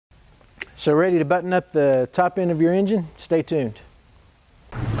So ready to button up the top end of your engine? Stay tuned.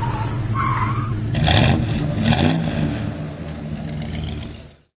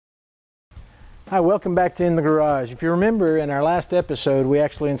 Hi, welcome back to In the Garage. If you remember, in our last episode, we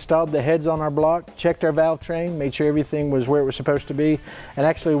actually installed the heads on our block, checked our valve train, made sure everything was where it was supposed to be, and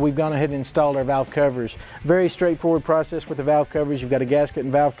actually we've gone ahead and installed our valve covers. Very straightforward process with the valve covers. You've got a gasket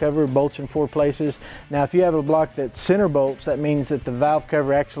and valve cover, bolts in 4 places. Now, if you have a block that's center bolts, that means that the valve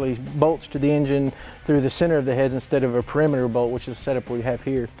cover actually bolts to the engine through the center of the heads instead of a perimeter bolt, which is the setup we have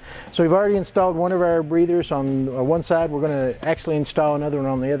here. So we've already installed one of our breathers on one side. We're going to actually install another one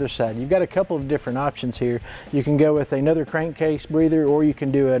on the other side. You've got a couple of different options here. You can go with another crankcase breather, or you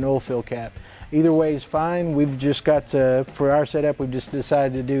can do an oil fill cap. Either way is fine. We've just got, for our setup, we've just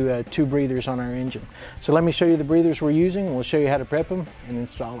decided to do 2 breathers on our engine. So let me show you the breathers we're using. We'll show you how to prep them and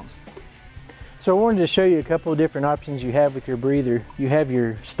install them. So I wanted to show you a couple of different options you have with your breather. You have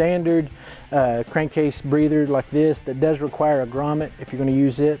your standard crankcase breather like this that does require a grommet if you're going to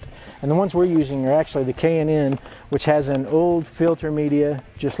use it. And the ones we're using are actually the K&N, which has an old filter media,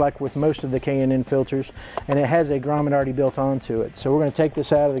 just like with most of the K&N filters, and it has a grommet already built onto it. So we're going to take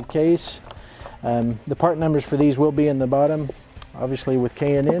this out of the case. The part numbers for these will be in the bottom. Obviously with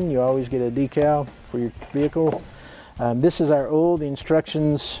K&N, you always get a decal for your vehicle. This is our oil. The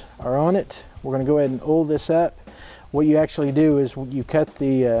instructions are on it. We're going to go ahead and oil this up. What you actually do is you cut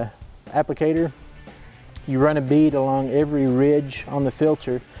the applicator, you run a bead along every ridge on the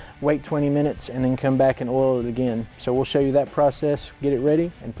filter, wait 20 minutes, and then come back and oil it again. So we'll show you that process, get it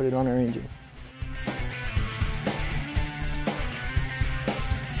ready, and put it on our engine.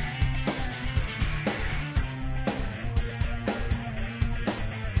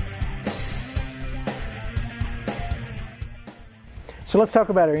 So let's talk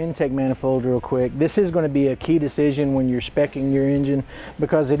about our intake manifold real quick. This is going to be a key decision when you're speccing your engine,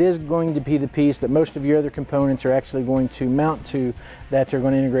 because it is going to be the piece that most of your other components are actually going to mount to, that are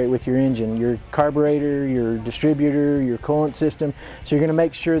going to integrate with your engine. Your carburetor, your distributor, your coolant system. So you're going to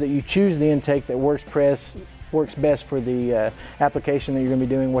make sure that you choose the intake that works best for the application that you're going to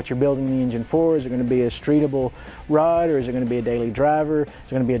be doing, what you're building the engine for. Is it going to be a streetable rod, or is it going to be a daily driver? Is it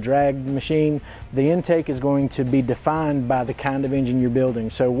going to be a drag machine? The intake is going to be defined by the kind of engine you're building.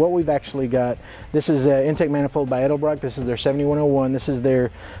 So what we've actually got, this is an intake manifold by Edelbrock. This is their 7101. This is their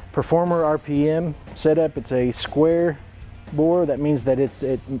Performer RPM setup. It's a square bore. That means that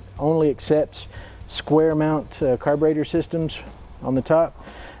it only accepts square mount carburetor systems on the top.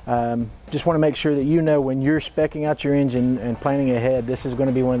 Just want to make sure that you know when you're speccing out your engine and planning ahead, this is going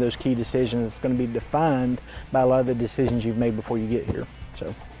to be one of those key decisions that's going to be defined by a lot of the decisions you've made before you get here.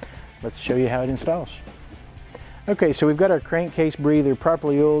 So let's show you how it installs. Okay, so we've got our crankcase breather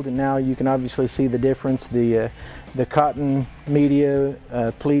properly oiled, and now you can obviously see the difference. The cotton media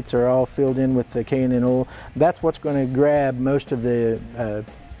pleats are all filled in with the K&N oil. That's what's going to grab most of the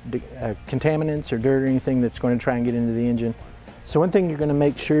contaminants or dirt or anything that's going to try and get into the engine. So one thing you're going to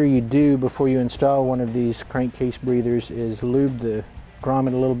make sure you do before you install one of these crankcase breathers is lube the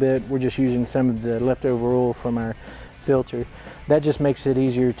grommet a little bit. We're just using some of the leftover oil from our filter. That just makes it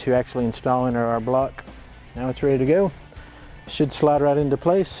easier to actually install in our block. Now it's ready to go. Should slide right into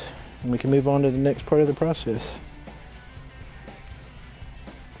place, and we can move on to the next part of the process.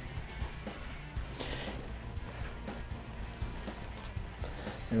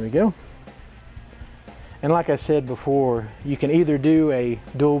 There we go. And like I said before, you can either do a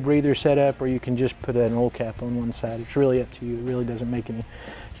dual breather setup, or you can just put an oil cap on one side. It's really up to you. It really doesn't make any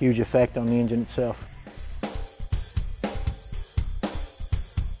huge effect on the engine itself.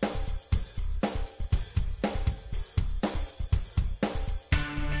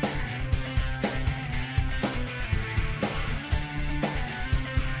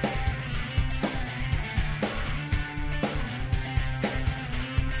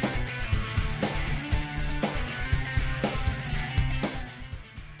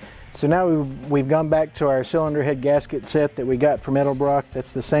 So now we've gone back to our cylinder head gasket set that we got from Edelbrock.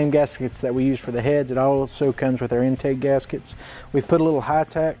 That's the same gaskets that we use for the heads. It also comes with our intake gaskets. We've put a little high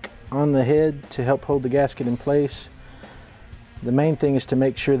tack on the head to help hold the gasket in place. The main thing is to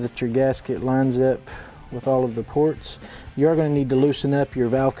make sure that your gasket lines up with all of the ports. You are going to need to loosen up your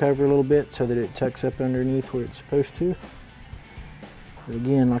valve cover a little bit so that it tucks up underneath where it's supposed to. But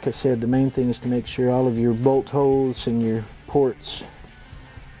again, like I said, the main thing is to make sure all of your bolt holes and your ports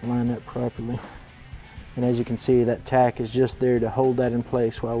line up properly. And as you can see, that tack is just there to hold that in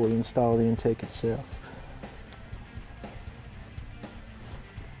place while we install the intake itself.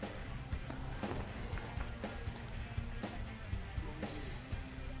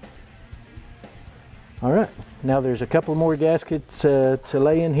 Alright, now there's a couple more gaskets to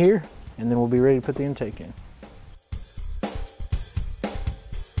lay in here. and then we'll be ready to put the intake in.